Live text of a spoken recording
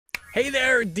Hey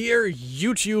there, dear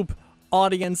YouTube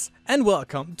audience, and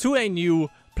welcome to a new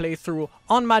playthrough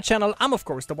on my channel. I'm, of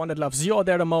course, the one that loves you out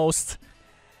there the most.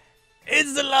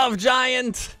 It's the Love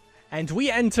Giant, and we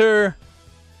enter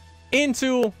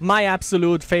into my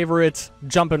absolute favorite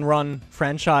jump and run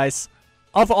franchise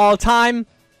of all time,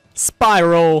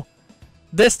 Spyro.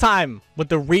 This time with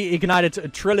the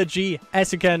Reignited Trilogy,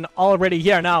 as you can already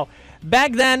hear. Now,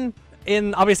 back then,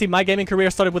 obviously my gaming career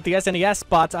started with the SNES,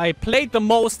 but I played the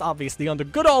most, obviously, on the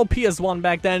good old PS1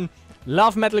 back then.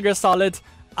 Love Metal Gear Solid,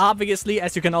 obviously,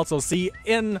 as you can also see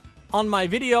on my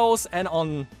videos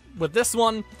and with this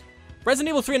one. Resident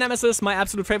Evil 3 Nemesis, my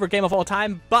absolute favorite game of all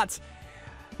time, but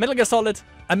Metal Gear Solid,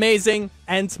 amazing,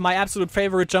 and my absolute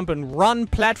favorite jump and run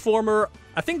platformer.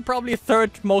 I think probably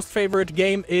third most favorite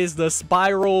game is the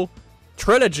Spyro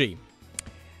Trilogy.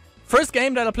 First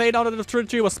game that I played out of the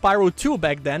trilogy was Spyro 2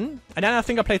 back then. And then I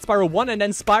think I played Spyro 1 and then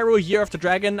Spyro Year of the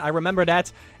Dragon. I remember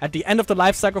that at the end of the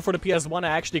life cycle for the PS1, I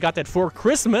actually got that for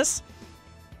Christmas.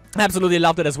 Absolutely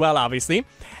loved it as well, obviously.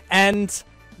 And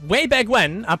way back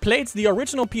when, I played the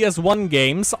original PS1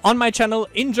 games on my channel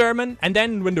in German. And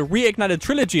then when the Reignited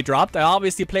Trilogy dropped, I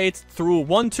obviously played through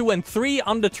 1, 2, and 3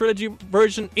 on the Trilogy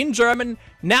version in German.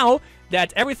 Now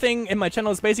that everything in my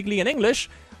channel is basically in English,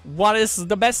 what is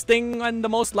the best thing and the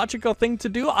most logical thing to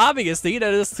do? Obviously,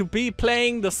 that is to be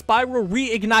playing the Spyro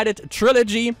Reignited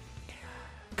Trilogy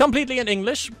completely in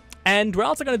English. And we're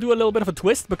also going to do a little bit of a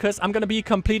twist, because I'm going to be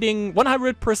completing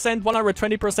 100%,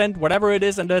 120%, whatever it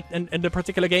is in the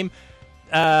particular game,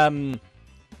 to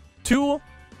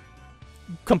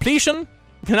completion.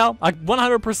 You know, like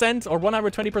 100% or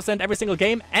 120% every single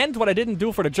game. And what I didn't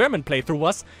do for the German playthrough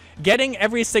was getting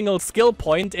every single skill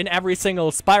point in every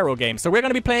single Spyro game. So we're going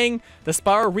to be playing the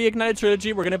Spyro Reignited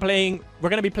Trilogy. We're going to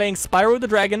be playing Spyro the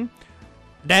Dragon,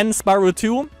 then Spyro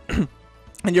 2.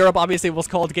 In Europe, obviously, it was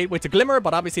called Gateway to Glimmer,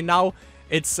 but obviously now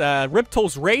it's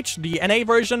Ripto's Rage, the NA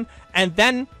version, and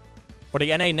then, or the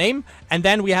NA name, and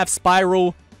then we have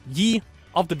Spyro Year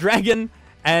of the Dragon,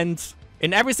 and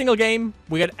in every single game,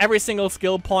 we get every single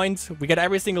skill point, we get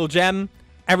every single gem,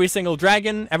 every single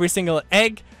dragon, every single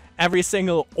egg, every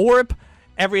single orb,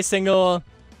 every single...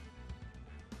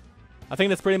 I think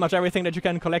that's pretty much everything that you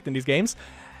can collect in these games.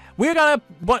 We're gonna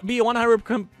be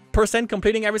 100%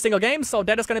 completing every single game, so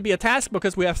that is gonna be a task,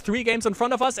 because we have 3 games in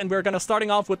front of us, and we're gonna starting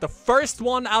off with the first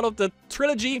one out of the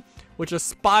trilogy, which is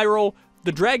Spyro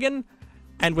the Dragon.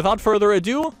 And without further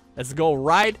ado, let's go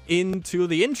right into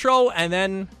the intro, and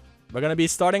then we're gonna be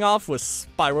starting off with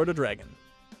Spyro the Dragon.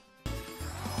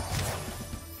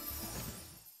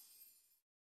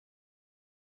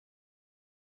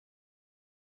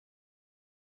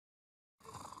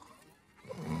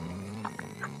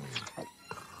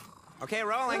 Okay,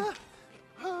 rolling.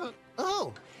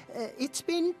 It's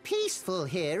been peaceful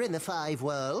here in the 5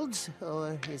 worlds,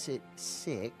 or is it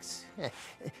 6?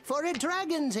 For a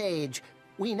dragon's age.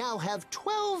 We now have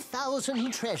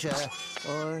 12,000 treasure,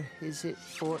 or is it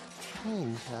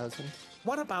 14,000?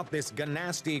 What about this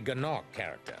Ganasty Ganok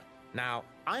character? Now,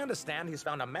 I understand he's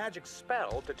found a magic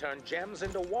spell to turn gems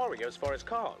into warriors for his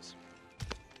cause.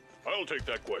 I'll take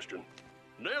that question.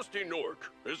 Nasty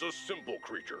Nork is a simple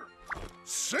creature.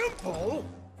 Simple?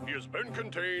 He has been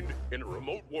contained in a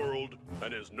remote world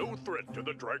and is no threat to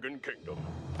the Dragon Kingdom.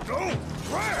 No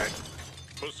threat?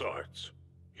 Besides,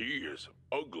 he is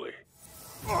ugly.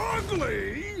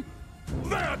 Ugly?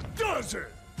 That does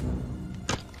it!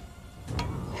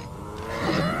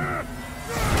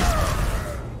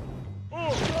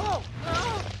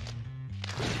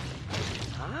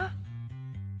 Huh?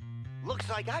 Looks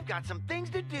like I've got some things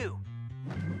to do.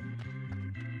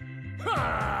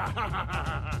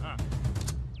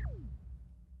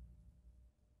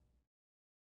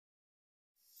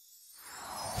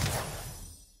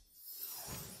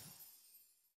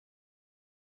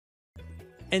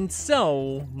 And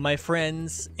so, my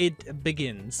friends, it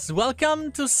begins.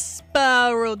 Welcome to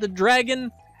Spyro the Dragon.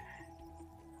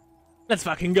 Let's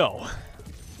fucking go.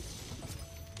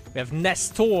 We have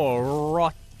Nestor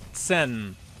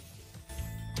Rotzen.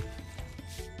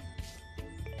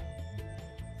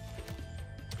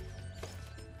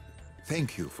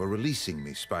 Thank you for releasing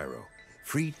me, Spyro.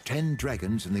 Free 10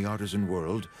 dragons in the Artisan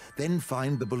world, then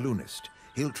find the balloonist.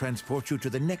 He'll transport you to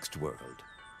the next world.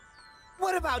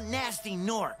 What about Nasty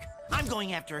Nork? I'm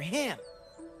going after him.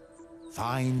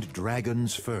 Find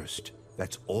dragons first.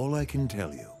 That's all I can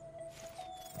tell you.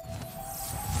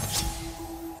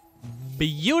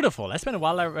 Beautiful. It's been a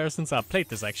while ever since I played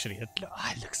this, actually. It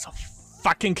looks so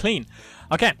fucking clean.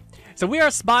 Okay, so we are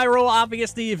Spyro,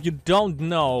 obviously. If you don't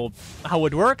know how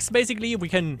it works, basically, we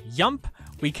can jump,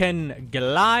 We can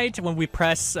glide when we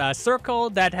press circle.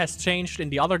 That has changed in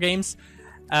the other games.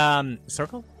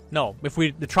 Circle? No. If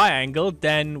we the triangle,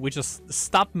 then we just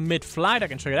stop mid-flight. I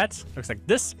can show you that. Looks like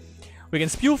this. We can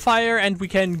spew fire, and we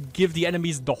can give the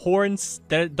enemies the horns.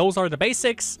 Those are the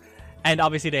basics. And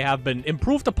obviously, they have been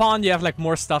improved upon. You have like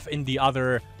more stuff in the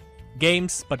other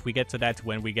games, but we get to that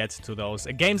when we get to those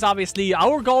games. Obviously,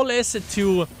 our goal is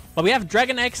to... Well, we have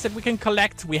dragon eggs that we can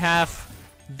collect. We have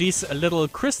these little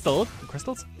crystals,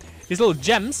 these little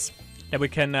gems that we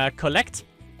can collect,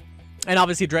 and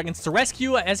obviously dragons to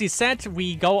rescue. As he said,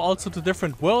 we go also to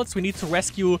different worlds. We need to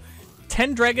rescue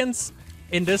 10 dragons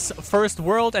in this first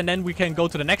world, and then we can go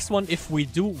to the next one if we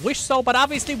do wish so. But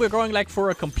obviously we're going like for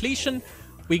a completion.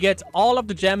 We get all of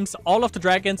the gems, all of the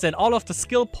dragons, and all of the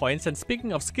skill points. And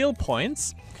speaking of skill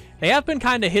points, they have been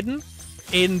kind of hidden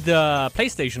in the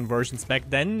PlayStation versions back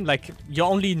then. Like, you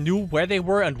only knew where they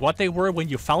were and what they were when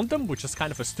you found them, which is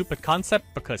kind of a stupid concept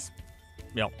because,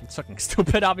 you know, it's fucking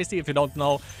stupid, obviously, if you don't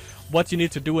know what you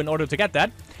need to do in order to get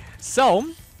that. So,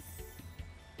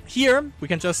 here, we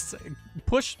can just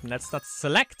push. Let's not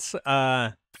select.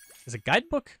 Is it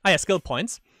guidebook? Ah, yeah, skill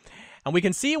points. And we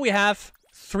can see we have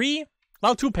 2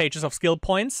 pages of skill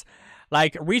points.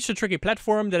 Like, reach a tricky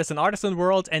platform that is an artisan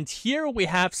world, and here we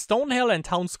have Stonehill and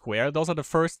Town Square. Those are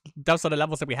the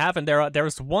levels that we have, and there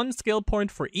is 1 skill point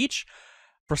for each.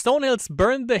 For Stonehill's,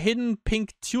 burn the hidden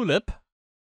pink tulip.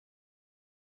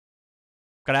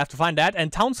 Gonna have to find that.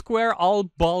 And Town Square, all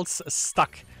balls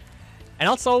stuck. And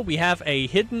also, we have a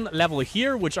hidden level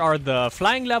here, which are the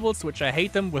flying levels, which I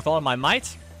hate them with all my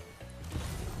might.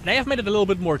 They have made it a little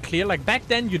bit more clear. Like, back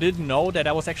then, you didn't know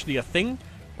that was actually a thing.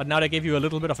 But now they gave you a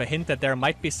little bit of a hint that there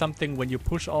might be something when you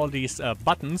push all these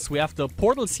buttons. We have the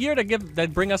portals here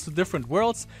that bring us to different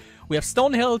worlds. We have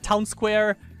Stonehill, Town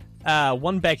Square,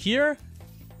 1 back here.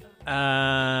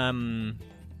 I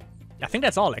think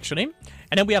that's all, actually.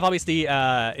 And then we have, obviously,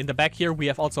 in the back here, we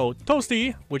have also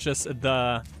Toasty, which is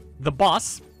the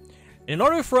boss. In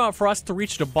order for us to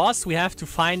reach the boss, we have to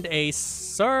find a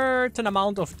certain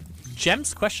amount of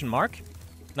gems, question mark.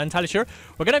 Not entirely sure.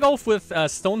 We're gonna go with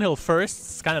Stonehill first.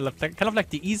 It's kind of like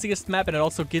the easiest map, and it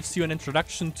also gives you an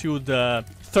introduction to the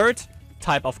 3rd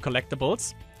type of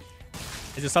collectibles.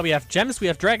 As you saw, we have gems, we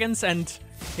have dragons, and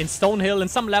in Stonehill, in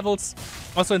some levels,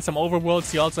 also in some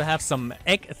overworlds, you also have some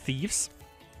egg thieves.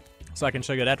 So I can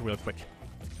show you that real quick.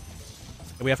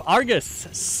 We have Argus,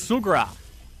 Sugra.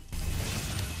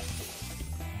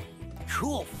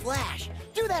 Cool flash.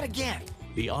 Do that again.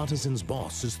 The artisan's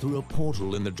boss is through a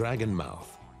portal in the dragon mouth.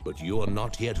 But you are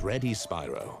not yet ready,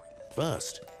 Spyro.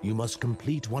 First, you must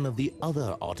complete one of the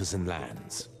other artisan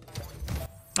lands.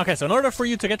 Okay, so in order for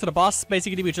you to get to the boss,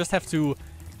 basically we just have to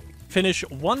finish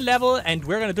 1 level, and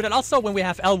we're gonna do that. Also, when we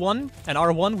have L1 and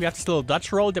R1, we have this little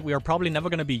Dutch road that we are probably never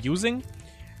gonna be using.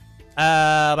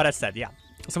 But that's that, yeah.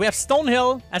 So we have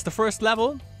Stonehill as the first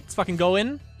level. Let's fucking go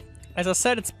in. As I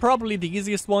said, it's probably the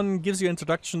easiest one. Gives you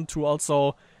introduction to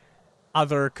also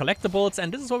other collectibles,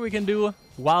 and this is what we can do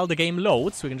while the game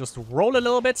loads. We can just roll a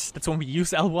little bit. That's when we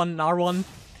use L1 and R1.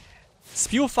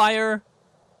 Spew fire.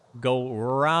 Go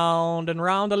round and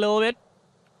round a little bit.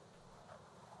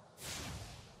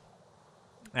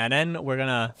 And then we're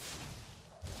gonna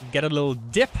get a little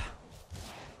dip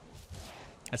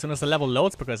as soon as the level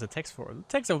loads, because it takes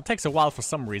a while for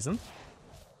some reason.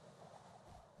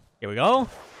 Here we go.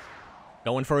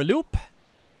 Going for a loop.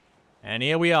 And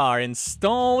here we are in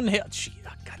Stonehill. Gee,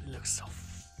 God, it looks so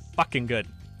fucking good.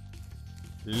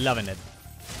 Loving it.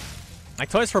 Like,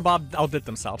 Toys for Bob outdid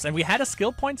themselves. And we had a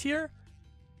skill point here.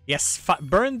 Yes,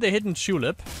 burn the hidden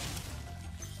tulip.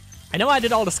 I know I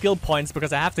did all the skill points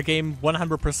because I have the game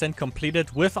 100%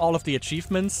 completed with all of the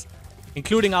achievements,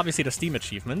 including, obviously, the Steam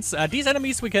achievements. These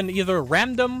enemies, we can either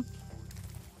ram them,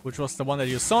 which was the one that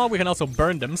you saw. We can also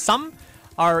burn them. Some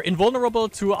are invulnerable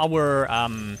to our,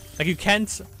 like, you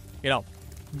can't, you know,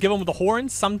 give them the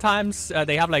horns. Sometimes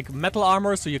they have like metal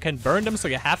armor, so you can burn them, so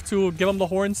you have to give them the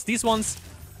horns. These ones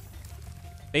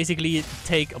basically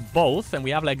take both, and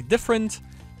we have like different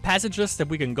passages that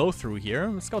we can go through here.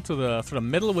 Let's go to the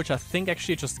middle, which I think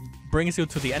actually just brings you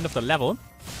to the end of the level,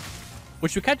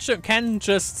 which we can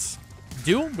just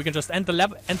do. We can just end the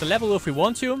level if we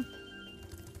want to.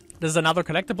 This is another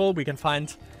collectible. We can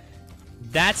find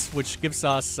that, which gives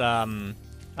us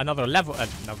another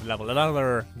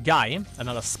guy,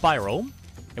 another Spyro.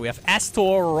 And we have Astor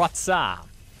Rotza.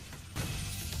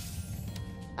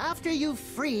 After you've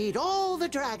freed all the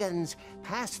dragons,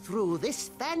 pass through this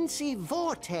fancy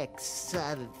vortex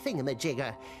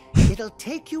thingamajigger. It'll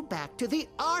take you back to the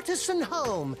artisan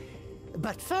home.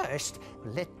 But first,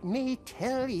 let me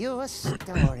tell you a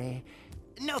story.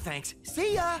 No thanks.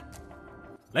 See ya!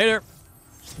 Later.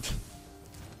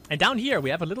 And down here, we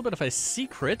have a little bit of a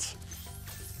secret.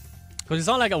 Because we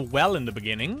saw like a well in the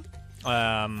beginning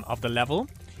of the level.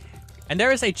 And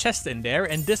there is a chest in there,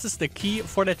 and this is the key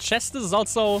for the chest. This is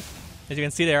also, as you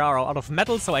can see, they are out of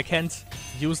metal, so I can't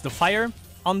use the fire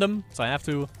on them. So I have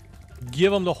to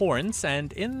give them the horns.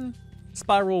 And in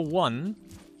Spyro 1,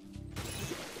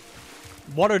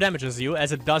 water damages you,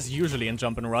 as it does usually in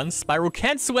jump and runs. Spyro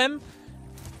can't swim.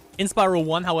 In Spyro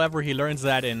 1, however, he learns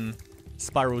that in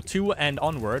Spyro 2 and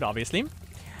onward, obviously.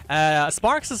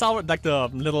 Sparks is our, like, the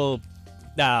little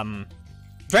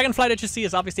dragonfly that you see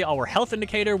is obviously our health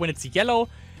indicator. When it's yellow,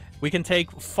 we can take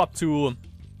up to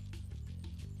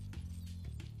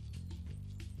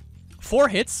 4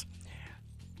 hits.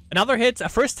 Another hit, a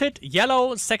first hit,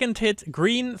 yellow, second hit,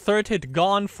 green, third hit,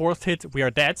 gone, fourth hit, we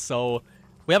are dead. So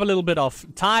we have a little bit of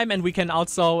time, and we can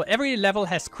also, every level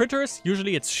has critters.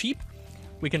 Usually it's sheep.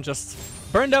 We can just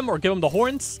burn them or give them the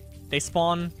horns. They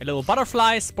spawn a little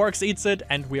butterfly, Sparks eats it,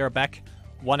 and we are back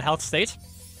 1 health state.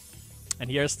 And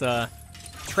here's the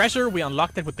treasure. We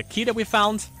unlocked it with the key that we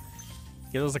found.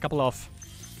 Gives us a couple of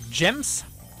gems.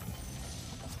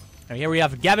 And here we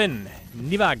have Gavin,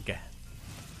 Nivag.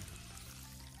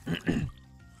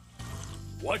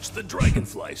 Watch the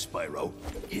dragonfly, Spyro.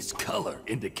 His color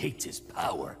indicates his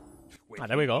power. When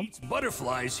there we go. he eats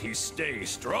butterflies, he stays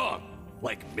strong,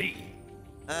 like me.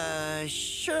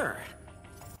 Sure.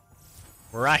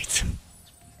 Right.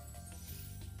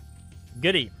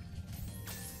 Goody.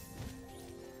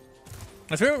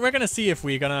 So we're gonna see if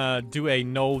we're gonna do a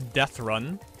no death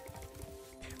run.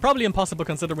 Probably impossible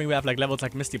considering we have like levels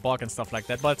like Misty Bog and stuff like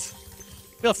that, but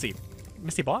we'll see.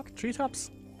 Misty Bog?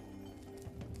 Treetops?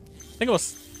 I think it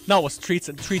was... No, it was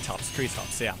treetops.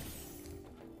 Treetops, yeah.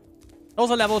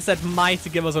 Those are levels that might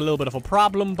give us a little bit of a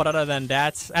problem, but other than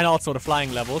that... And also the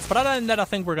flying levels, but other than that, I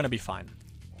think we're gonna be fine.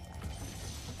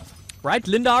 Right,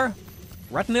 Lindar?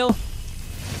 Ratnil?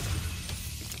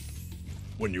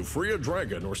 When you free a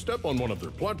dragon or step on one of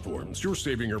their platforms, you're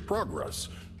saving your progress.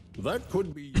 That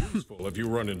could be useful if you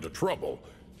run into trouble.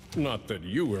 Not that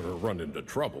you ever run into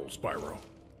trouble, Spyro.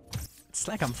 It's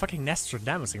like I'm fucking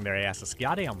Nostradamusing their asses.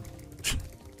 Goddamn.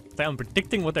 I'm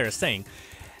predicting what they're saying.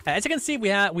 As you can see,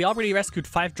 we already rescued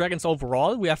 5 dragons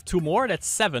overall. We have 2 more, that's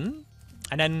 7.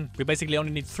 And then we basically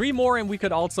only need 3 more, and we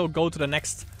could also go to the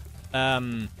next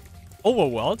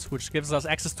overworld, which gives us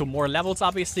access to more levels,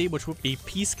 obviously, which would be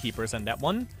Peacekeepers in that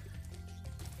one.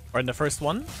 Or in the first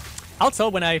one. Also,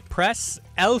 when I press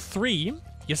L3,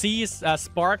 you see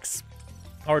Sparks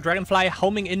or Dragonfly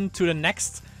homing into the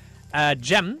next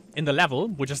gem in the level,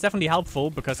 which is definitely helpful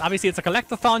because obviously it's a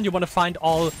collectathon. You want to find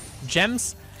all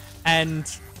gems, and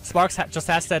Sparks just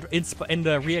has that in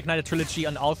the Reignited Trilogy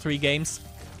on all 3 games.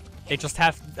 They just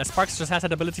have Sparks just has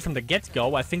that ability from the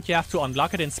get-go. I think you have to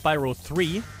unlock it in Spyro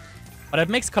 3, but it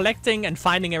makes collecting and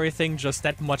finding everything just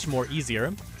that much more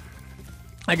easier.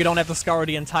 Like, you don't have to scour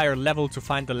the entire level to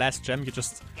find the last gem. You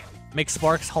just make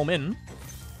Sparks home in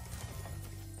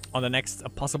on the next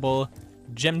possible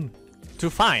gem to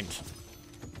find.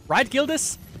 Right,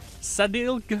 Gildis?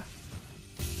 Sadilg?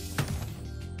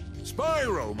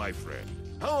 Spyro, my friend,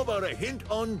 how about a hint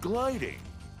on gliding?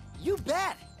 You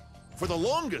bet. For the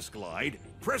longest glide,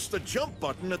 press the jump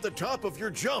button at the top of your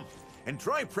jump, and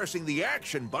try pressing the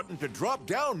action button to drop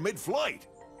down mid-flight.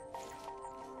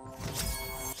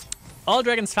 All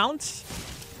dragons found.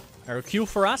 A queue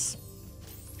for us.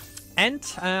 And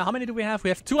how many do we have? We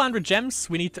have 200 gems.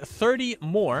 We need 30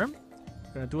 more.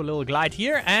 Gonna do a little glide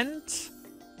here, and let's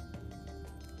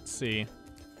see.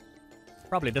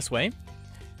 Probably this way.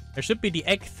 There should be the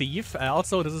egg thief.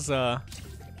 Also, this is a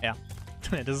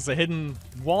this is a hidden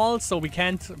wall, so we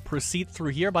can't proceed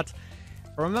through here. But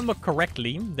if I remember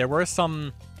correctly, there were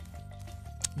some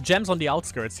gems on the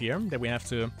outskirts here that we have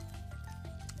to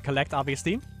collect.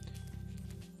 Obviously,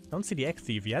 don't see the egg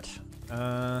thief yet. We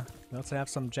also have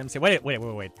some gems here. Wait.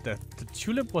 The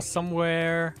tulip was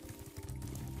somewhere.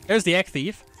 There's the egg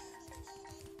thief.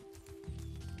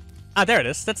 Ah, there it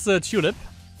is. That's the tulip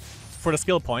for the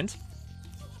skill point.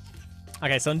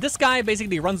 Okay, so this guy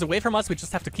basically runs away from us. We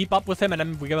just have to keep up with him, and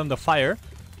then we give him the fire.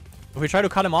 If we try to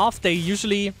cut him off, they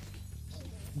usually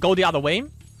go the other way.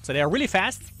 So they are really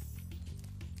fast.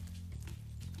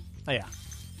 Oh, yeah.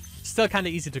 Still kind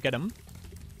of easy to get him.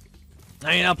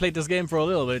 I mean, I played this game for a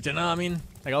little bit, you know what I mean?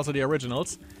 Like, also the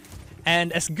originals.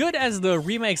 And as good as the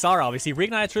remakes are, obviously,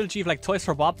 Reignited Trilogy, like Toys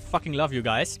for Bob, fucking love you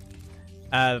guys.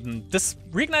 This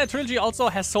Reignited Trilogy also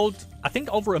has sold, I think,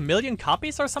 over 1 million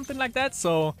copies or something like that,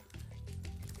 so,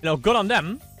 you know, good on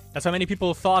them. That's why many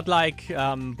people thought, like,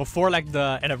 before, like,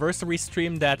 the anniversary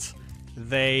stream that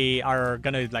they are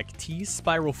gonna, like, tease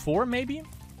Spyro 4, maybe?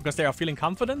 because they are feeling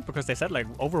confident, because they said like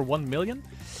over 1 million.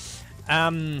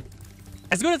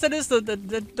 As good as it is,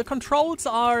 the controls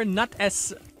are not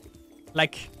as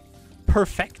like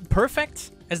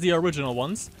perfect as the original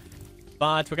ones,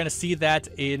 but we're gonna see that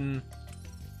in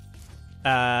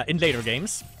later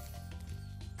games.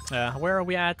 Where are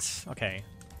we at? Okay,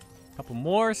 a couple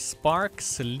more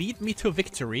sparks lead me to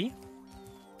victory.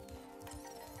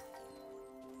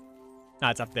 Ah,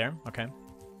 it's up there. Okay.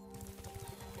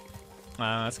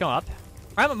 Let's go up.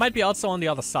 It might be also on the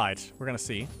other side. We're gonna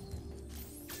see.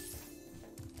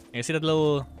 You see that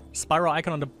little Spyro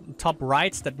icon on the top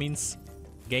right? That means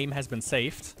game has been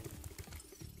saved.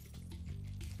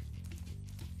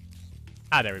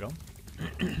 Ah, there we go.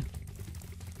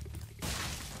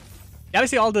 Yeah, we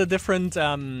see all the different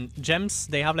gems.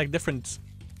 They have like different...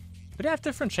 Do they have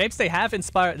different shapes? They have in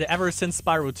Spyro ever since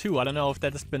Spyro 2. I don't know if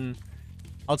that has been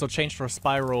also changed for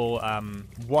Spyro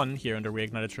 1 here in the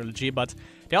Reignited Trilogy, but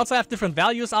they also have different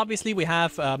values, obviously. We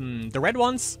have the red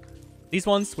ones, these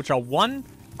ones, which are 1,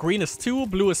 green is 2,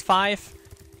 blue is 5,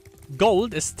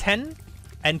 gold is 10,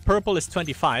 and purple is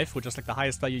 25, which is like the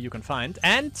highest value you can find.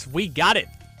 And we got it!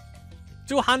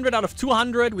 200 out of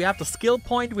 200, we have the skill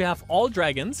point, we have all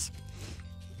dragons.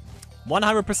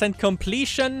 100%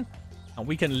 completion, and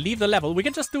we can leave the level. We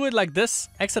can just do it like this,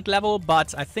 exit level,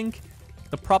 but I think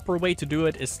the proper way to do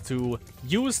it is to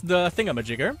use the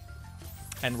thingamajigger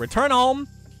and return home.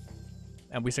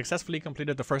 And we successfully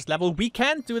completed the first level. We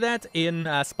can't do that in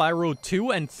Spyro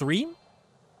 2 and 3.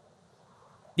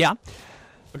 Yeah,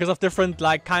 because of different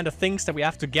like kind of things that we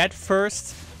have to get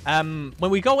first. When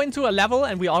we go into a level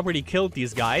and we already killed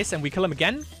these guys and we kill them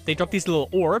again, they drop these little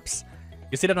orbs.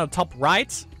 You see that on the top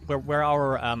right, where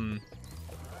our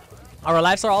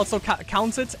lives are also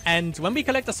counted, and when we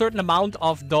collect a certain amount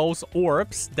of those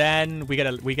orbs, then we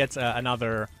get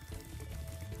another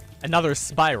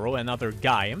Spyro, another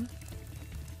guy.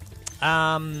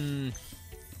 Oh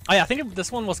yeah, I think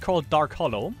this one was called Dark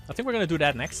Hollow. I think we're gonna do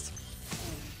that next.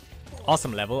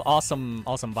 Awesome level, awesome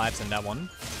vibes in that one.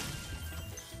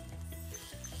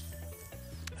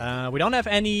 We don't have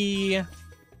any...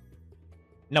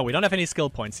 No, we don't have any skill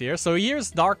points here. So here's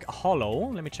Dark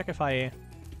Hollow. Let me check if I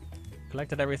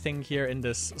collected everything here in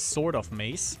this sort of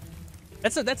maze.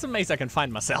 That's a maze I can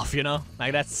find myself, you know?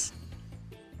 Like that's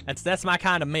my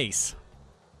kind of maze.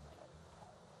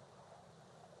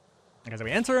 Okay, so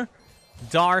we enter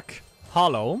Dark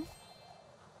Hollow.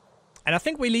 And I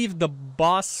think we leave the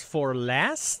boss for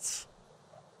last.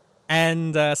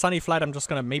 And Sunny Flight, I'm just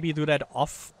gonna maybe do that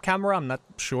off camera, I'm not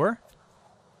sure.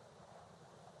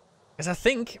 Because I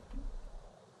think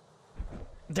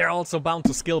they're also bound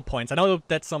to skill points. I know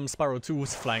that some Spyro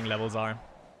 2's flying levels are.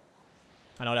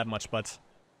 I know that much, but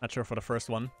not sure for the first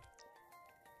one.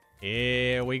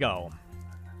 Here we go.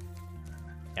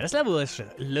 Yeah, this level is...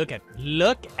 Look at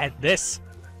this.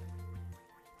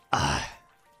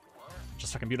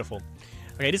 Just fucking beautiful.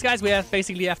 Okay, these guys we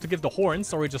basically have to give the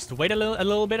horns, or we just wait a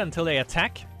little bit until they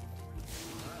attack.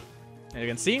 And you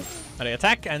can see, they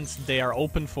attack, and they are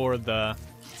open for the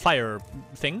fire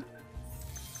thing.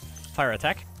 Fire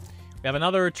attack. We have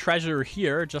another treasure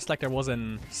here, just like there was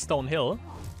in Stone Hill.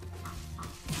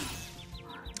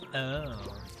 Oh,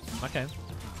 okay.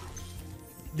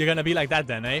 You're gonna be like that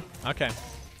then, eh? Okay,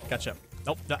 gotcha.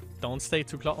 Nope, don't stay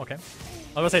too close. Okay,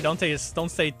 I was gonna say don't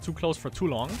stay too close for too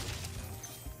long.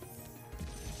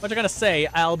 What you gonna say,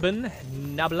 Albin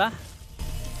Nabla?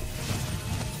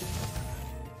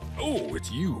 Oh,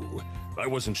 it's you. I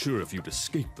wasn't sure if you'd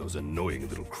escaped those annoying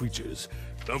little creatures.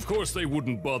 Of course they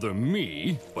wouldn't bother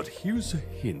me, but here's a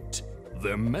hint.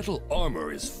 Their metal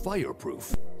armor is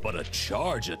fireproof, but a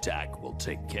charge attack will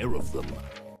take care of them.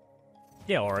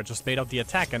 Yeah, or just bait out the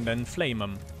attack and then flame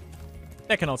them.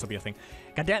 That can also be a thing.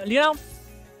 Goddamn, you know,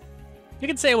 you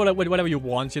can say whatever you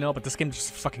want, you know, but this game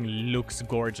just fucking looks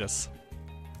gorgeous.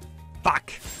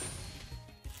 Fuck.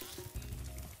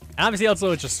 And obviously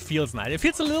also it just feels nice. It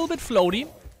feels a little bit floaty,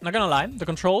 not gonna lie. The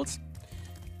controls,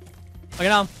 you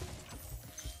know,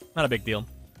 not a big deal.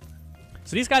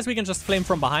 So these guys we can just flame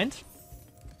from behind.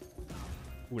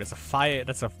 Ooh, that's a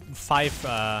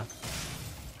 5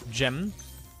 gem.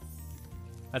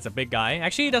 That's a big guy.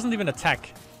 Actually, he doesn't even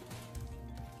attack.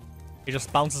 He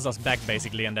just bounces us back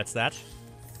basically, and that's that.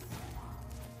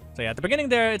 So yeah, at the beginning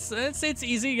there, it's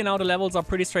easy, you know, the levels are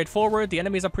pretty straightforward, the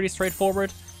enemies are pretty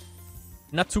straightforward.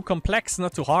 Not too complex,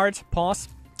 not too hard, pause,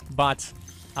 but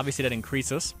obviously that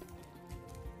increases.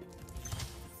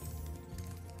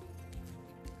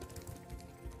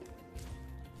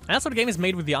 And that's what the game is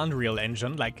made with the Unreal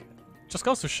Engine, like, just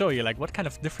goes to show you, like, what kind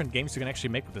of different games you can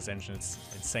actually make with this engine. It's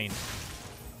insane.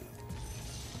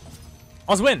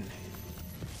 Oswin!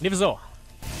 Live so.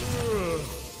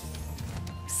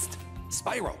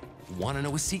 Spyro, wanna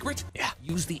know a secret? Yeah.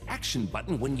 Use the action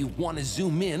button when you wanna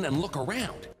zoom in and look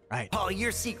around. Right. Oh,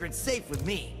 your secret's safe with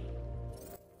me.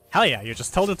 Hell yeah, you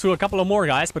just told it to a couple of more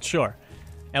guys, but sure.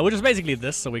 Yeah, which is basically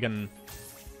this, so we can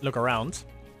look around.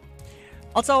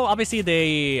 Also, obviously,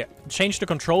 they changed the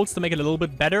controls to make it a little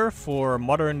bit better for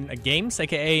modern games,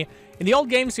 aka in the old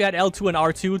games you had L2 and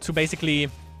R2 to basically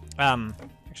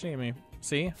actually, let me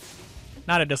see.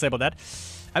 Now to disable that.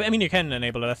 I mean, you can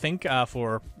enable it, I think,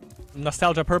 for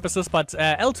nostalgia purposes, but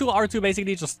L2, R2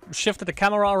 basically just shifted the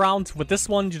camera around. With this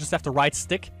one, you just have the right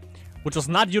stick, which was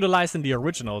not utilized in the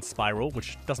original Spyro,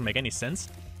 which doesn't make any sense.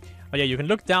 But yeah, you can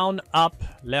look down, up,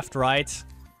 left, right.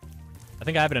 I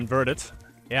think I have it inverted.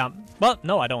 Yeah. Well,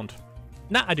 no, I don't.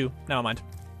 Nah, I do. Never mind.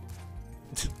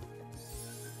 You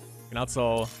can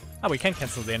also... Oh, we can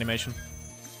cancel the animation.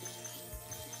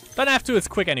 Don't have to, it's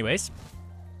quick anyways.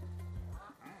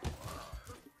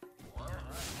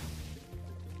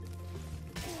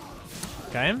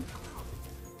 Okay.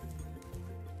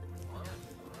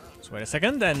 So wait a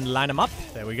second and line them up.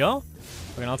 There we go.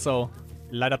 We can also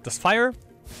light up this fire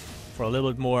for a little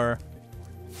bit more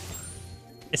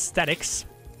aesthetics.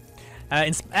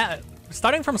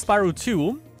 Starting from Spyro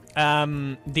 2,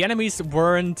 the enemies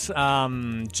weren't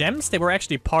gems, they were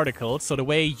actually particles. So the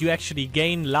way you actually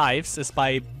gain lives is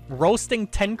by roasting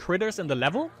 10 critters in the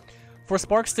level for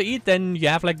sparks to eat. Then you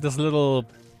have like this little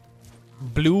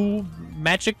blue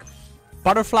magic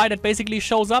butterfly that basically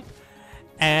shows up.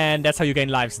 And that's how you gain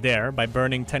lives there, by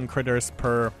burning 10 critters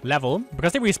per level.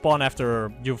 Because they respawn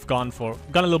after you've gone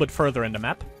a little bit further in the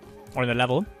map, or in the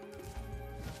level.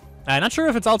 I'm not sure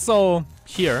if it's also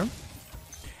here.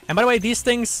 And by the way, these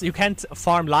things, you can't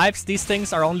farm lives. These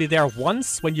things are only there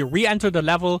once. When you re-enter the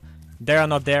level, they are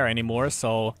not there anymore.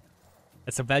 So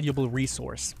it's a valuable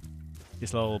resource.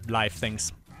 These little life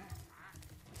things.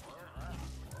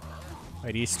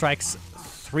 Wait, he strikes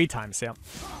 3 times, yeah.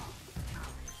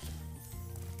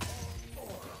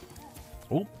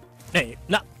 Oh, hey,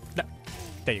 no, no.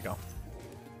 There you go.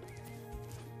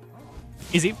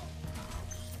 Easy.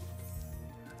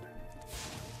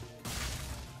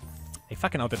 They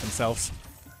fucking outdid themselves.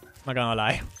 Not gonna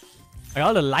lie. Like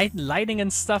all the lighting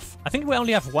and stuff. I think we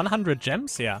only have 100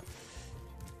 gems, yeah.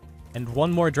 And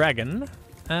 1 more dragon.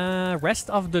 Rest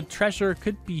of the treasure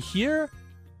could be here.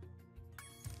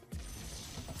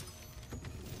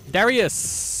 Darius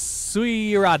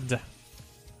Suirad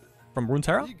from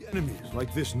Runeterra. Big enemies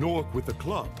like this Nork with the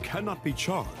club cannot be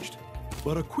charged,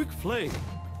 but a quick flame,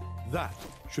 that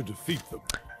should defeat them.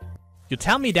 You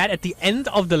tell me that at the end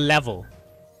of the level.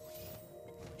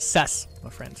 Sus, my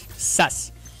friend.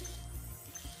 Sus.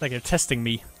 Like you're testing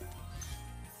me.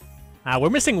 We're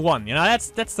missing 1, you know,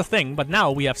 that's the thing. But now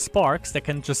we have sparks that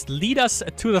can just lead us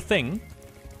to the thing.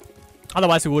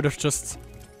 Otherwise we would have just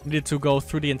needed to go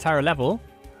through the entire level.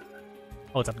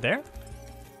 Oh, it's up there?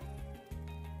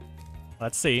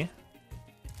 Let's see.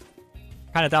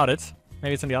 Kinda doubt it.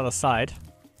 Maybe it's on the other side.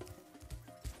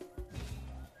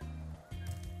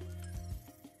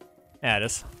 Yeah, it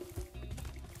is.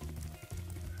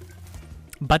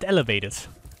 But elevated. So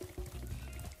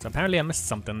apparently I missed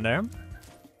something there.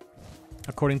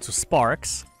 According to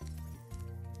Sparks.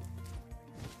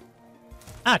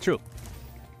 Ah, true.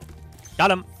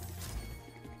 Got him.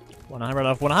 100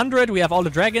 of 100. We have all the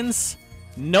dragons.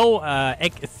 No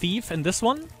egg thief in this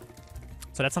one.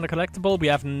 So that's not a collectible. We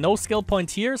have no skill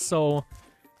point here, so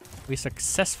we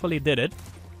successfully did it.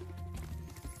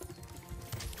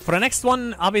 For the next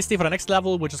one, obviously for the next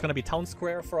level, which is going to be Town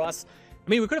Square for us. I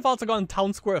mean, we could have also gone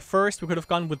Town Square first. We could have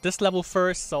gone with this level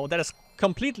first, so that is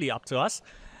completely up to us.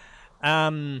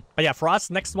 But yeah, for us,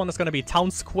 next one is going to be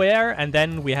Town Square, and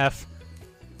then we have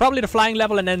probably the flying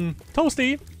level, and then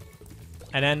Toasty.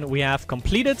 And then we have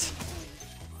completed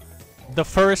the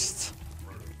first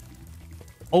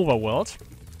overworld.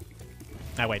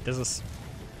 Ah, wait, this is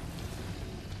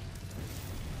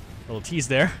a little tease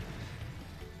there.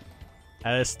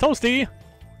 That is Toasty.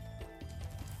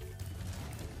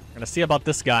 Gonna see about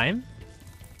this guy,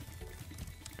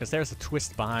 because there's a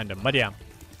twist behind him. But yeah,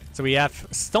 so we have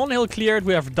Stonehill cleared,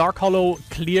 we have Dark Hollow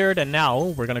cleared, and now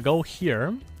we're gonna go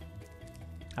here.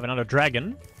 Have another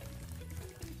dragon.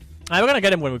 We're gonna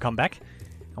get him when we come back.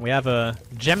 And we have a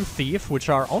Gem Thief, which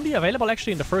are only available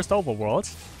actually in the first overworld.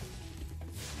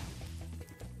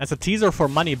 That's a teaser for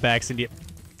money bags in the...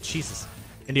 Jesus.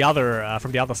 In the other,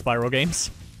 from the other Spyro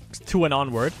games. 2 and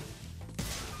onward.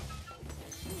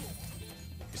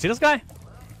 You see this guy?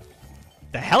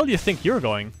 The hell do you think you're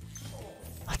going?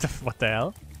 What the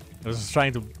hell? I was just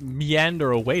trying to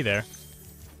meander away there.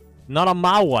 Not on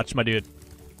my watch, my dude.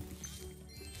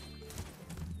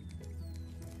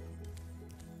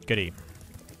 Goodie.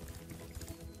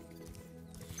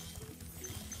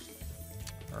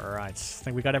 Alright, I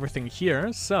think we got everything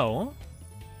here, so...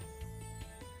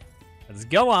 let's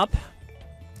go up.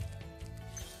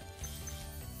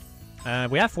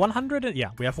 We have 100,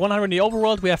 yeah, we have 100 in the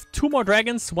overworld. We have 2 more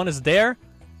dragons, one is there.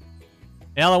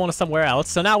 The other one is somewhere else.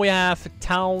 So now we have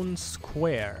Town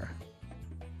Square.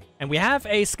 And we have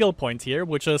a skill point here,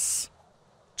 which is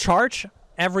charge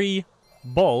every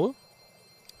ball.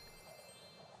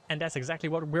 And that's exactly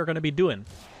what we're going to be doing.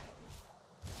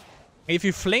 If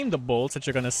you flame the balls that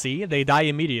you're going to see, they die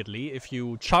immediately. If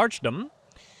you charge them,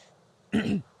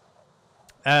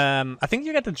 I think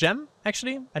you get the gem,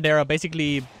 actually. And they're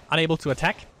basically unable to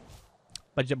attack.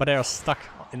 But they're stuck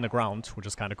in the ground, which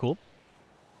is kind of cool.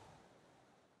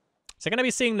 So you're going to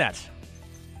be seeing that.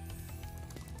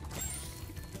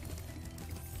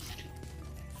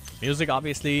 Music,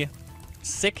 obviously,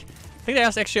 sick. I think they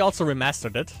have actually also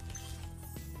remastered it.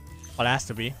 Well, it has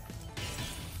to be.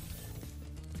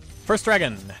 First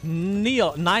dragon,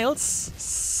 Niles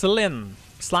Slyn.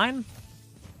 Slime?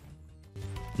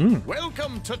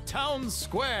 Welcome to Town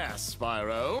Square,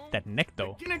 Spyro. That neck,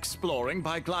 though. Begin exploring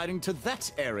by gliding to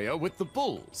that area with the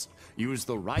bulls. Use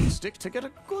the right stick to get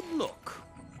a good look.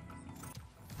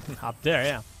 Up there,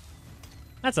 yeah.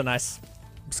 That's a nice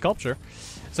sculpture.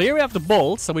 So here we have the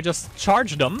bulls, so we just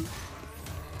charge them.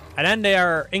 And then they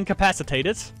are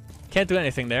incapacitated. Can't do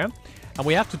anything there. And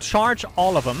we have to charge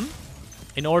all of them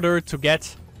in order to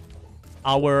get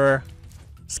our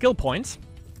skill points.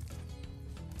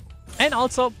 And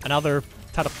also another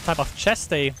type of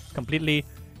chest. They completely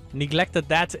neglected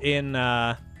that in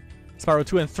Spyro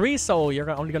 2 and 3, so you're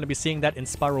only going to be seeing that in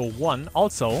Spyro 1.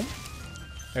 Also,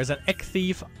 there's an egg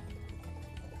thief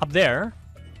up there.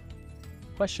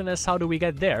 Question is, how do we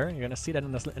get there? You're going to see that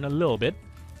in a little bit.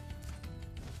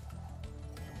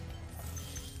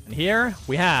 And here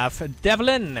we have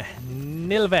Devlin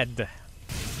Nilved.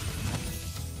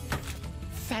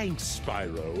 Thanks,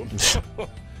 Spyro.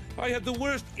 I had the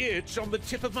worst itch on the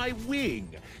tip of my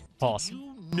wing. Pause. Do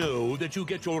you know that you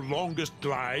get your longest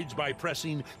glides by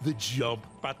pressing the jump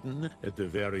button at the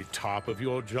very top of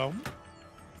your jump?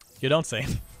 You don't say.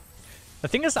 The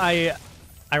thing is, I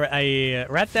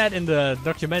read that in the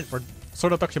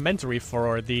documentary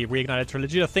for the Reignited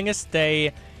Trilogy. The thing is,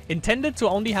 they intended to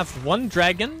only have one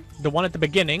dragon, the one at the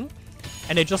beginning,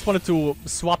 and they just wanted to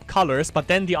swap colors, but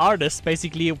then the artist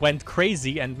basically went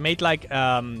crazy and made like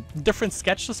different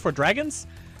sketches for dragons,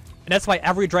 and that's why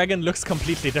every dragon looks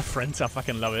completely different. I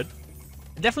fucking love it.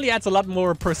 It definitely adds a lot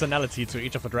more personality to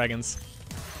each of the dragons.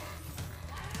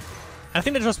 I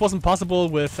think that just wasn't possible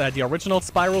with the original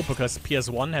Spyro because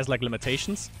PS1 has like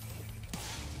limitations.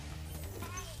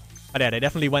 But yeah, they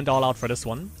definitely went all out for this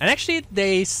one. And actually,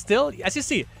 they still, as you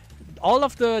see, all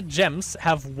of the gems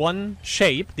have one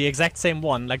shape, the exact same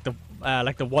one, like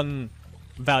the one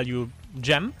value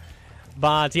gem.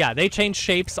 But yeah, they changed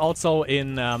shapes also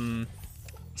in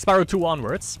Spyro 2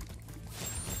 onwards.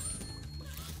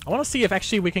 I want to see if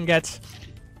actually we can get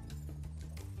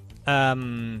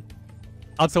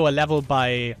also a level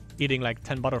by eating like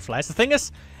 10 butterflies. The thing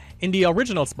is, in the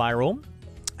original Spyro,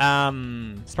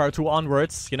 Spyro 2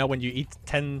 onwards, you know, when you eat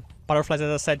 10 butterflies, as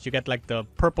I said, you get like the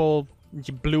purple,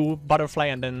 blue butterfly,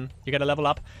 and then you get a level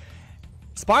up.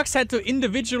 Sparks had to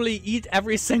individually eat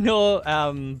every single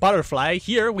butterfly.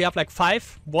 Here, we have like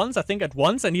 5 ones, I think, at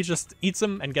once, and he just eats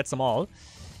them and gets them all.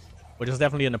 Which is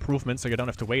definitely an improvement, so you don't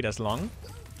have to wait as long.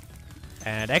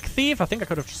 And Egg Thief, I think I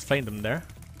could have just flamed him there.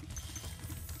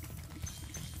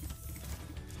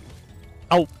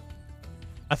 Oh.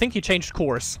 I think he changed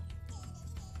course.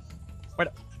 Wait.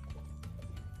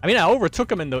 I mean, I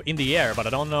overtook him in the air, but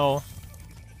I don't know.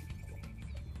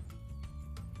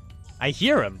 I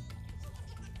hear him.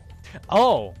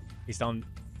 Oh. He's down.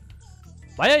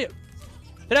 Why are you...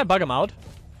 Did I bug him out?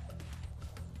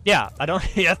 Yeah, I don't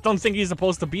think he's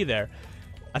supposed to be there.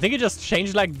 I think he just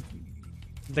changed like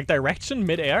the direction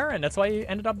mid-air, and that's why he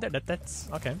ended up there. That's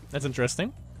okay. That's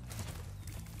interesting.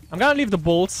 I'm gonna leave the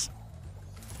bolts.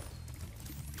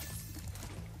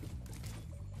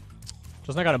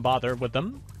 Just not gonna bother with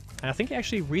them. And I think he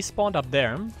actually respawned up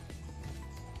there.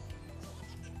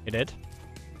 He did.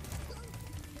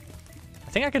 I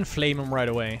think I can flame him right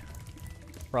away.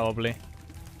 Probably.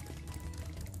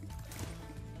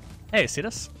 Hey, see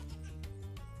this?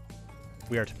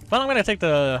 Weird. Well, I'm gonna take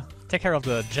care of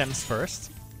the gems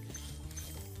first.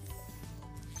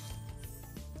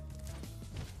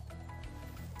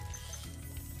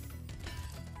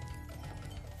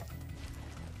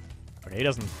 Okay, he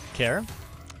doesn't care.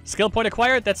 Skill point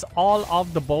acquired. That's all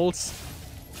of the bolts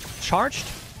charged.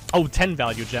 Oh, 10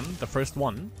 value gem, the first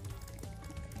one.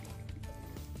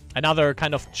 Another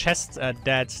kind of chest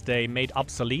that they made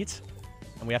obsolete.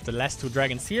 And we have the last two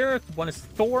dragons here. One is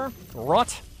Thor,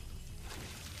 Rot.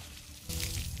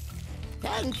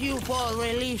 Thank you for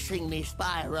releasing me,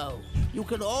 Spyro. You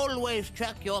can always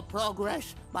check your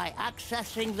progress by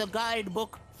accessing the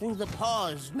guidebook through the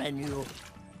pause menu.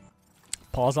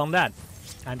 Pause on that.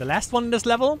 And the last one in this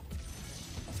level,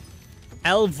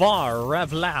 Elvar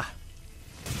Revla.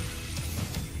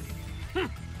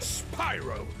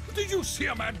 Spyro, did you see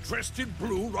a man dressed in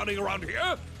blue running around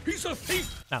here? He's a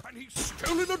thief, and he's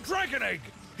stolen a dragon egg.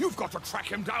 You've got to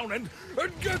track him down and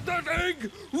get that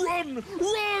egg. Run,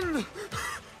 run!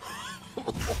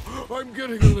 I'm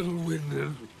getting a little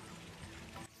winded.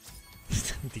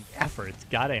 The effort,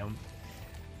 goddamn.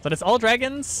 So that's all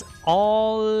dragons,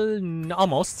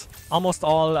 almost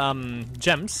all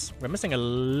gems. We're missing a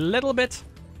little bit.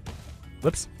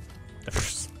 Whoops.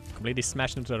 Completely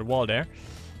smashed into the wall there.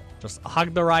 Just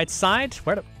hug the right side.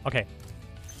 Where the... Okay.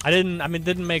 I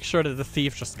didn't make sure that the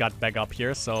thief just got back up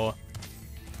here, so...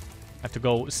 I have to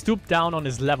go stoop down on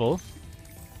his level.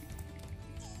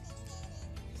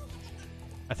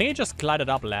 I think he just glided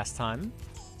up last time.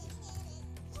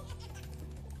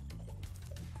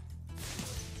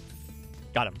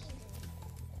 Got him.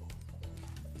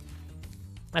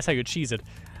 That's how you cheese it.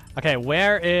 Okay,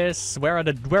 where are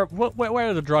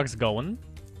the drugs going?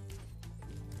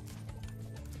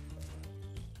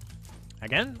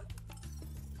 Again?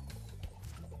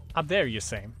 Up there, you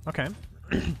say? Okay.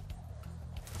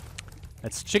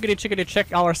 Let's chickity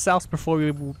check ourselves before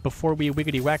we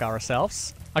wiggity whack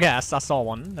ourselves. Okay, I saw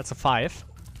one. That's a 5.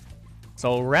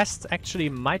 So rest actually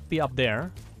might be up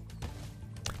there.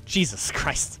 Jesus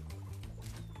Christ.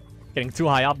 Getting too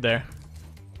high up there.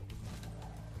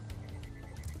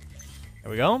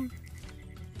 There we go.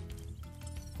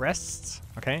 Rest.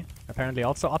 Okay. Apparently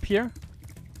also up here.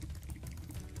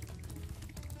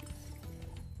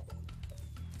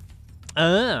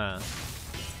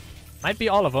 Might be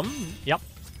all of them. Yep.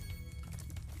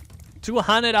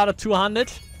 200 out of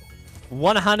 200.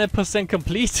 100%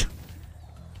 complete.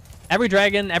 Every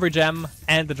dragon, every gem,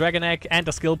 and the dragon egg, and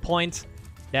the skill point.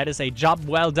 That is a job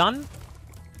well done.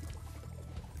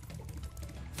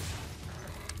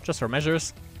 Just for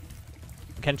measures.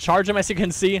 We can charge him, as you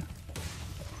can see.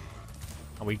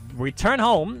 And we return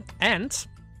home, and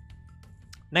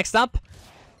next up,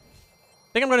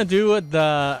 I think I'm gonna do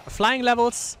the flying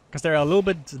levels, because they're a little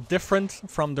bit different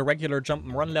from the regular jump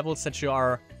and run levels that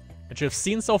you've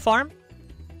seen so far.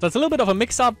 So it's a little bit of a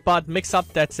mix-up, but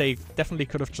mix-up that they definitely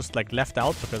could have just like left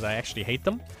out, because I actually hate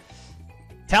them.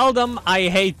 Tell them I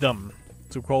hate them,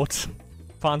 to quote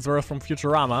Farnsworth from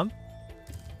Futurama.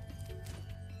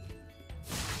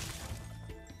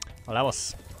 Well, that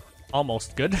was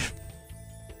almost good.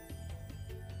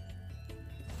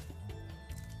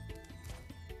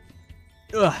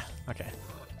 Ugh, okay.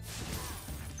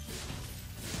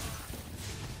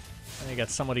 Let me get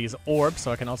some of these orbs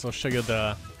so I can also show you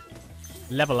the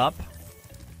level up.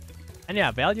 And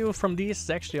yeah, value from these is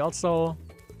actually also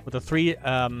with the 3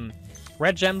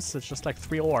 red gems. It's just like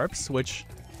 3 orbs, which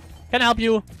can help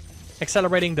you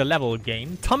accelerating the level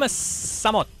gain. Thomas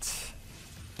Samot.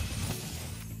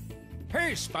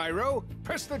 Hey, Spyro,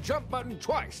 press the jump button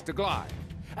twice to glide.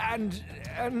 And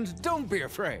don't be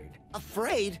afraid.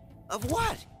 Afraid? Of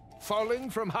what? Falling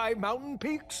from high mountain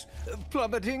peaks?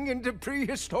 Plummeting into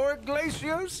prehistoric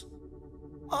glaciers?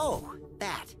 Oh,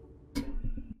 that.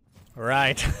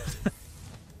 Right.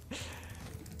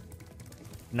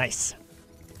 Nice.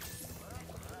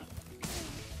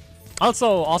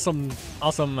 Also, awesome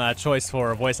choice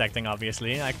for voice acting,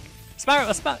 obviously. Like,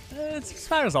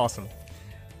 Spyro's awesome.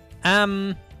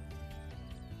 Oh,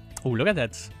 look at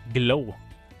that glow.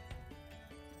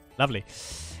 Lovely.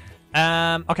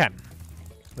 Okay.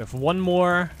 We have one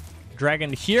more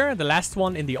dragon here, the last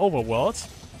one in the overworld.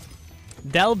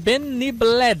 Delbin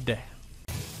Nibled.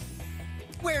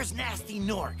 Where's Nasty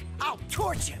Nork? I'll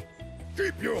torch him.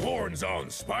 Keep your horns on,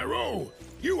 Spyro.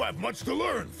 You have much to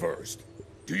learn first.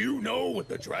 Do you know what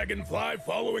the dragonfly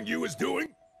following you is doing?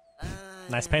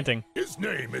 Nice painting. His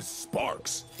name is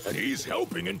Sparks, and he's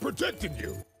helping and protecting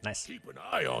you. Nice. Keep an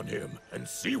eye on him and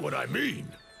see what I mean.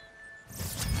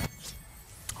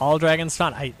 All dragons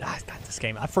found. God, this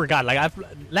game. I forgot. Like,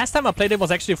 last time I played it was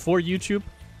actually for YouTube,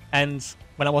 and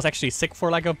when I was actually sick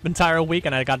for like an entire week,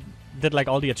 and I did like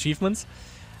all the achievements.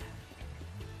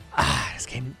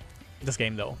 This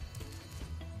game though.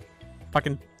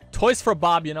 Fucking toys for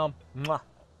Bob, you know. Mwah.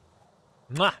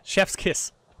 Mwah. Chef's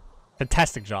kiss.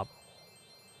 Fantastic job.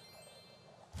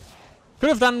 Could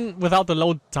have done without the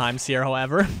load times here,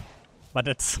 however, but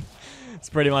it's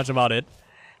pretty much about it.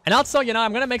 And also, you know,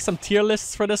 I'm gonna make some tier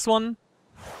lists for this one.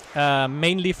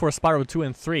 mainly for Spyro 2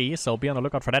 and 3, so be on the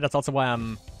lookout for that. That's also why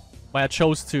I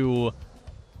chose to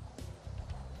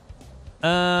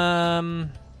hold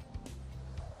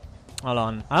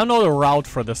on. I don't know the route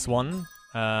for this one.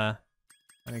 Let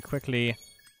me quickly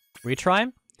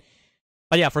retry.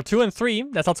 But yeah, for 2 and 3,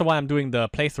 that's also why I'm doing the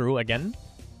playthrough again.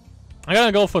 I'm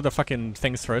gonna go for the fucking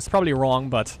things first. Probably wrong,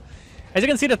 but as you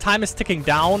can see, the time is ticking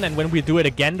down, and when we do it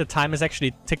again, the time is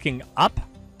actually ticking up.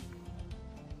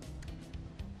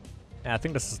 Yeah, I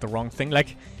think this is the wrong thing.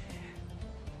 Like,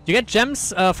 you get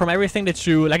gems from everything that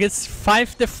you... Like, it's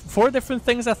 4 different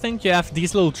things, I think. You have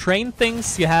these little train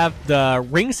things. You have the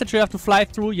rings that you have to fly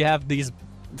through. You have these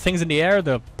things in the air,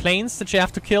 the planes that you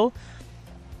have to kill.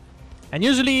 And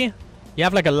usually, you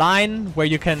have, like, a line where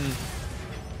you can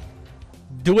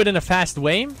do it in a fast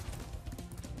way.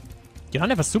 You don't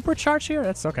have a supercharge here?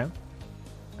 That's okay.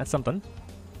 That's something.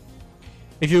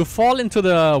 If you fall into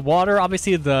the water,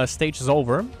 obviously the stage is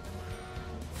over.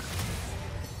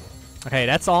 Okay,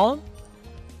 that's all.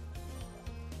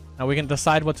 Now we can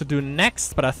decide what to do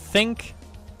next, but I think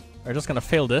we're just gonna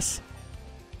fail this.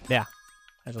 Yeah.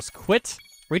 I just quit.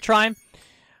 Retry. I'm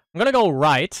gonna go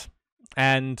right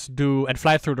and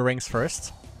fly through the rings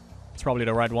first. It's probably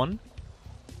the right one.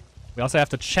 We also have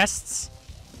the chests.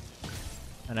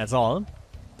 And that's all.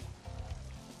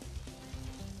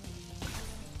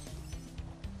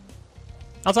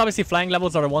 Also, obviously, flying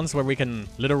levels are the ones where we can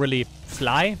literally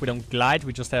fly. We don't glide,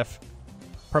 we just have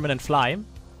permanent fly.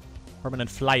 Permanent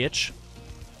flyage.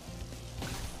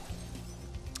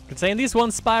 Could say in these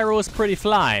ones, Spyro is pretty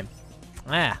fly.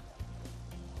 Ah.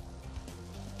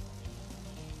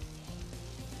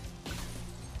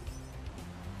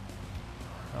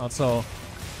 Also,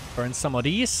 burn some of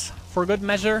these for good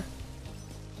measure.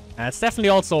 It's definitely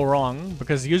also wrong,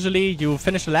 because usually you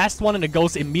finish the last one and it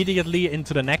goes immediately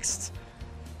into the next,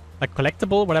 like,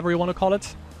 collectible, whatever you want to call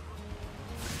it.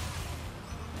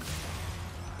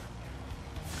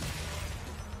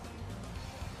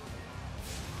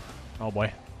 Oh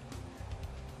boy.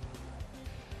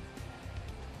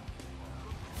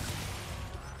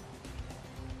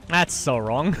 That's so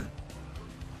wrong.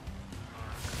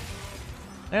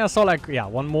 Yeah, so like, yeah,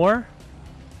 one more.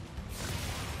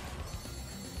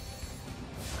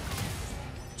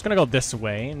 Just gonna go this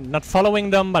way. Not following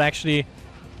them, but actually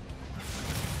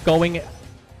going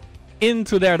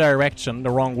into their direction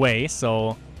the wrong way.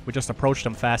 So we just approach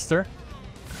them faster.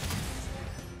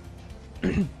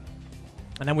 And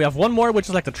then we have one more, which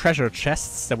is like the treasure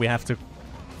chests that we have to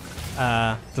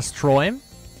destroy.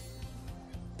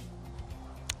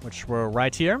 Which were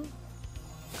right here.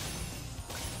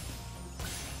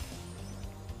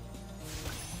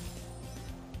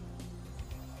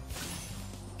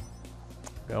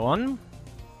 Go on.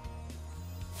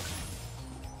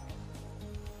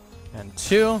 And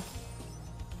 2,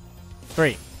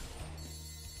 3.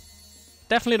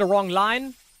 Definitely the wrong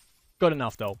line. Good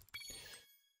enough, though.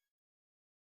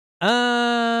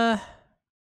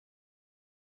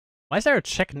 Why is there a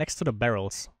check next to the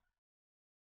barrels?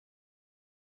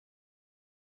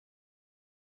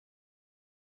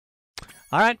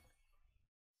 Alright.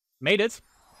 Made it.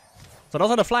 So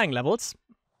those are the flying levels.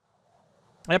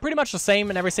 They're pretty much the same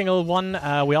in every single one.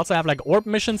 We also have like orb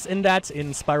missions in that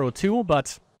in Spyro 2,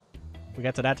 but we'll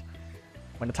get to that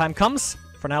when the time comes.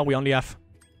 For now, we only have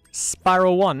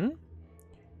Spyro 1.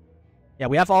 Yeah,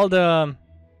 we have all the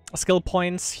skill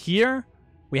points here.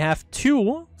 We have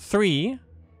 2, 3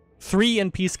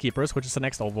 in Peacekeepers, which is the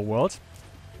next overworld.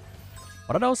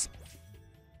 What are those?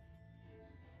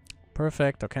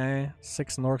 Perfect, okay.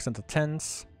 6 Norks into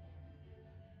tents.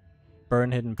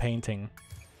 Burn hidden painting.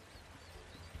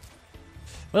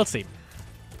 We'll see.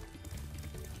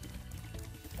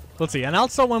 We'll see. And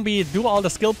also, when we do all the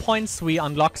skill points, we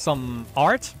unlock some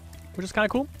art, which is kind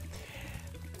of cool.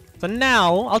 So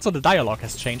now, also the dialogue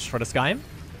has changed for this guy.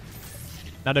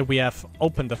 Now that we have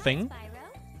opened the thing.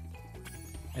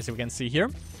 As we can see here.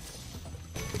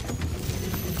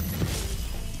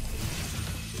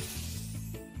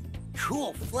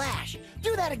 Cool flash.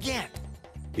 Do that again.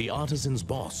 The artisan's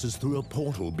boss is through a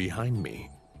portal behind me.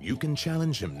 You can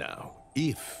challenge him now,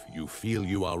 if you feel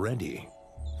you are ready.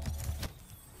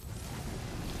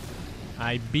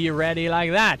 I be ready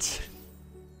like that.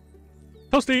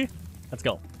 Toasty! Let's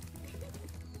go.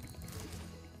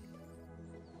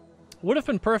 Would have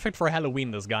been perfect for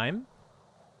Halloween, this guy.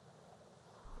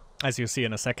 As you see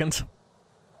in a second.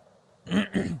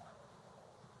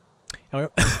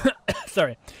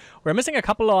 Sorry. We're missing a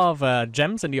couple of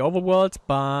gems in the overworld,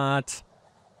 but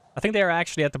I think they are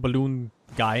actually at the balloon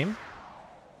guy.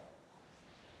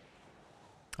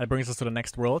 That brings us to the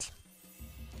next world.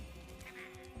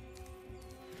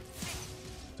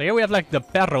 So So here we have like the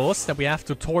perros that we have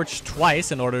to torch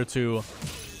twice in order to...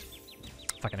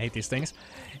 Fucking hate these things.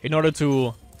 In order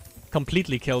to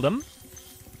completely kill them.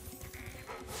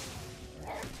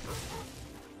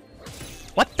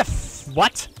 What the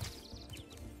what?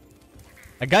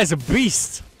 That guy's a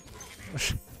beast.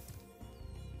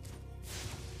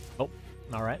 Oh,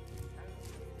 alright.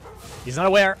 He's not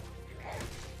aware.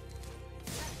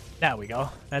 There we go.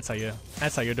 That's how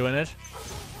you're doing it.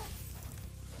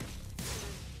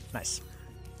 Nice.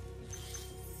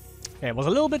 Okay, it was a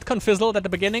little bit confizzled at the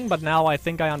beginning, but now I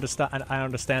think I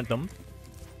understand them.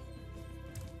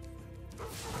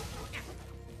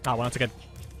 I wanted to get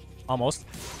almost.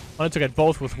 Wanted to get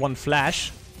both with one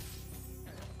flash.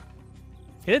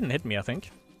 He didn't hit me, I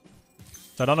think.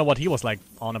 So I don't know what he was like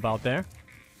on about there.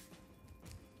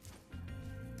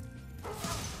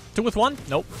 2 with 1?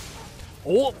 Nope.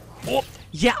 Oh, oh,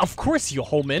 yeah, of course you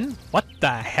home in. What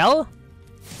the hell?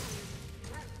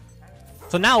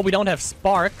 So now we don't have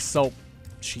sparks, so...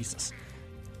 Jesus.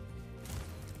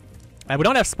 We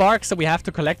don't have sparks, so we have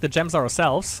to collect the gems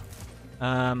ourselves.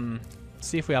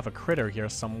 See if we have a critter here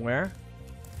somewhere.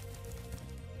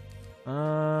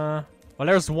 Well,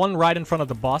 there's one right in front of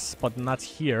the boss, but not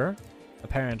here,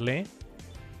 apparently.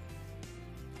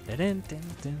 So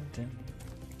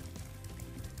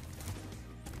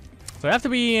I have to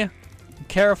be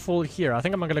careful here. I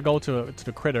think I'm gonna go to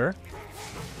the critter.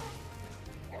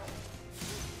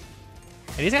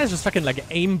 And these guys just fucking like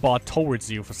aimbot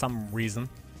towards you for some reason.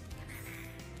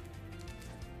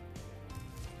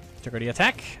 Trigger the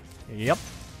attack. Yep.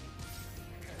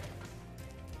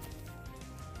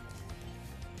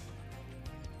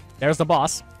 There's the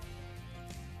boss.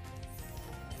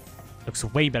 Looks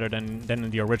way better than in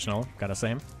the original, gotta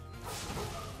say.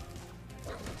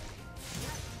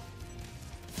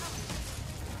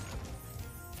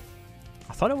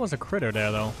 I thought it was a critter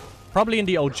there, though. Probably in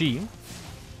the OG.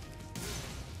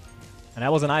 And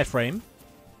that was an iframe.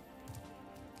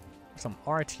 Some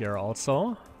art here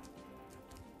also.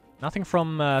 Nothing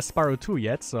from Spyro 2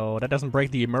 yet, so that doesn't break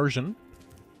the immersion.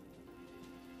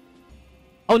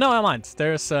 Oh, no, never mind.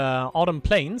 There's Autumn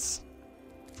Plains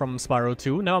from Spyro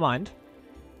 2. Never mind.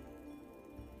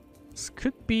 This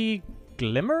could be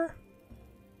Glimmer?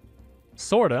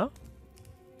 Sorta.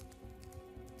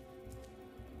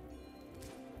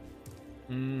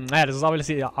 Yeah, this is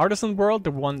obviously the Artisan World,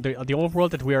 the old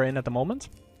world that we are in at the moment.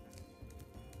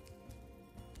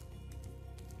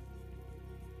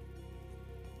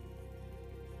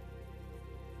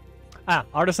 Ah,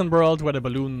 Artisan World, where the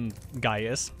balloon guy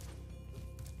is.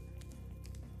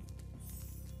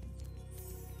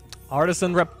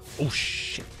 Artisan Oh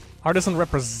shit. Artisan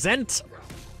represent.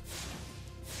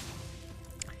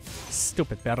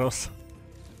 Stupid perros.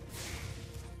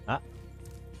 Ah.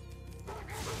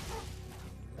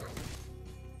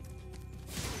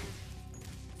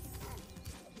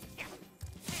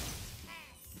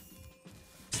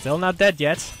 Still not dead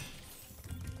yet.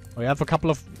 We have a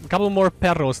couple more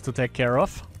perros to take care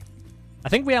of. I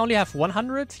think we only have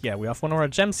 100. Yeah, we have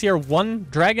 100 gems here. 1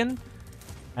 dragon.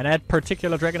 And that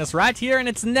particular dragon is right here, and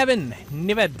it's Nevin.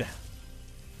 Nived.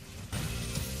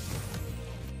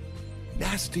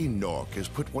 Nasty Nork has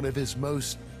put one of his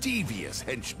most devious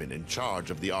henchmen in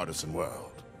charge of the Artisan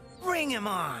World. Bring him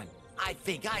on. I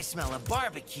think I smell a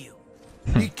barbecue.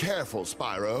 Be careful,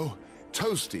 Spyro.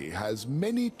 Toasty has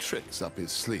many tricks up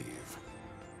his sleeve.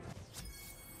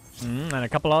 And a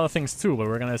couple other things too, but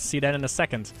we're gonna see that in a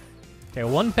second. Okay,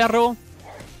 1 perro.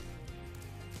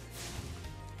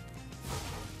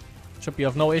 Should be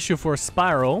of no issue for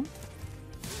Spyro.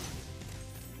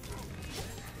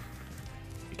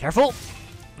 Be careful.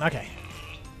 Okay.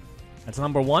 That's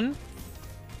number 1.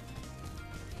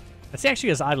 Let's see actually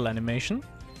his idle animation.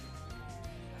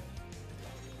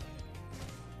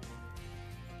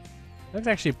 Looks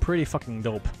actually pretty fucking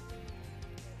dope.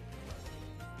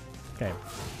 Okay.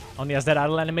 Only has that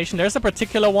idle animation. There's a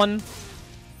particular one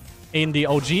in the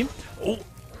OG. Oh,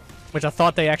 which I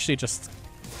thought they actually just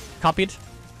copied.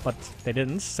 But they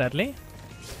didn't, sadly.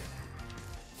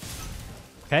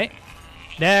 Okay.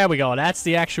 There we go. That's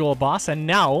the actual boss. And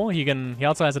now he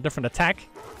also has a different attack.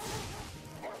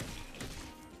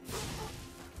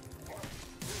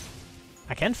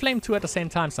 I can flame 2 at the same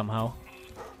time somehow.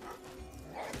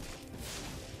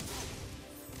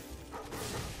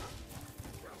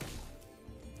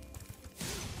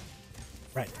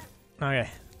 Right. Okay.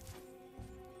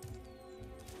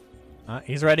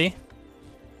 He's ready.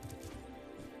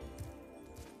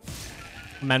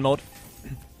 Man mode.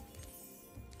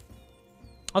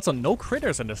 Also, no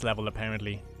critters in this level,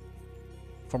 apparently.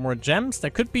 For more gems, there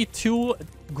could be 2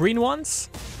 green ones.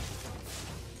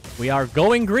 We are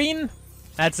going green.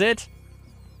 That's it.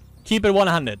 Keep it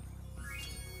 100.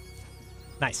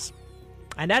 Nice.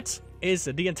 And that is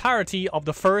the entirety of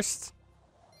the first...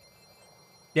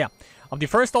 Yeah, of the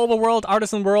first overworld,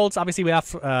 Artisan Worlds. Obviously, we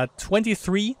have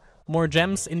 23 more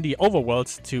gems in the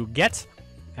overworld to get.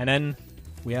 And then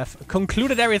we have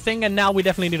concluded everything, and now we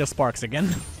definitely need a Sparks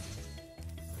again.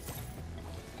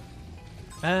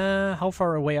 How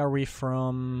far away are we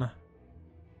from...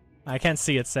 I can't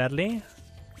see it, sadly.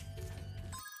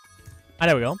 Ah,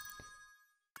 there we go.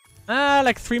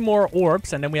 Like 3 more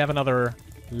orbs, and then we have another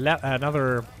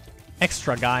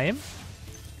extra guy.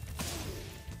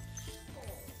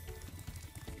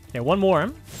 Yeah, 1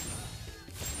 more.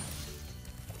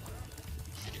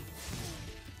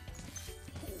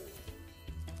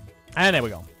 And there we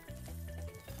go.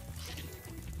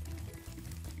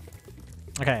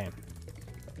 Okay.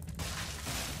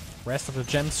 Rest of the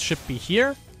gems should be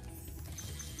here.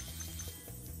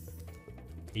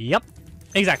 Yep,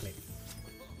 exactly.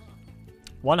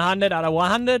 100 out of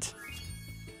 100.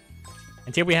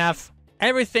 And here we have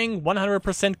everything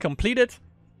 100% completed.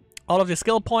 All of the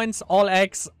skill points, all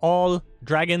eggs, all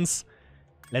dragons.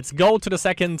 Let's go to the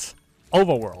second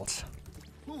overworld.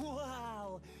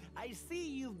 Wow, I see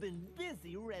you've been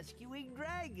busy rescuing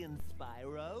dragons,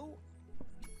 Spyro.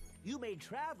 You may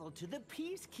travel to the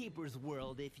Peacekeeper's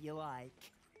world if you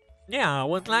like. Yeah, I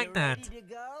would like that. Ready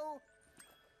to go?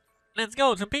 Let's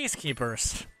go to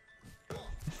Peacekeepers.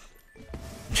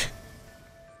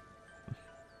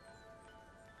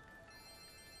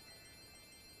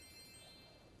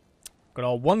 Got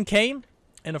all 1k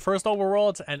in the first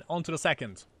overworld and on to the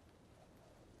second.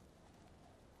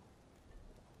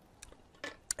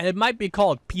 And it might be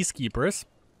called Peacekeepers,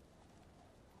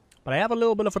 but I have a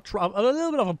little bit of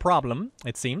a problem,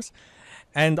 it seems.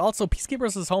 And also,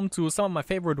 Peacekeepers is home to some of my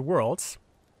favorite worlds.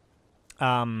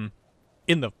 From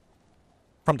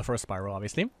the first Spyro,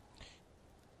 obviously.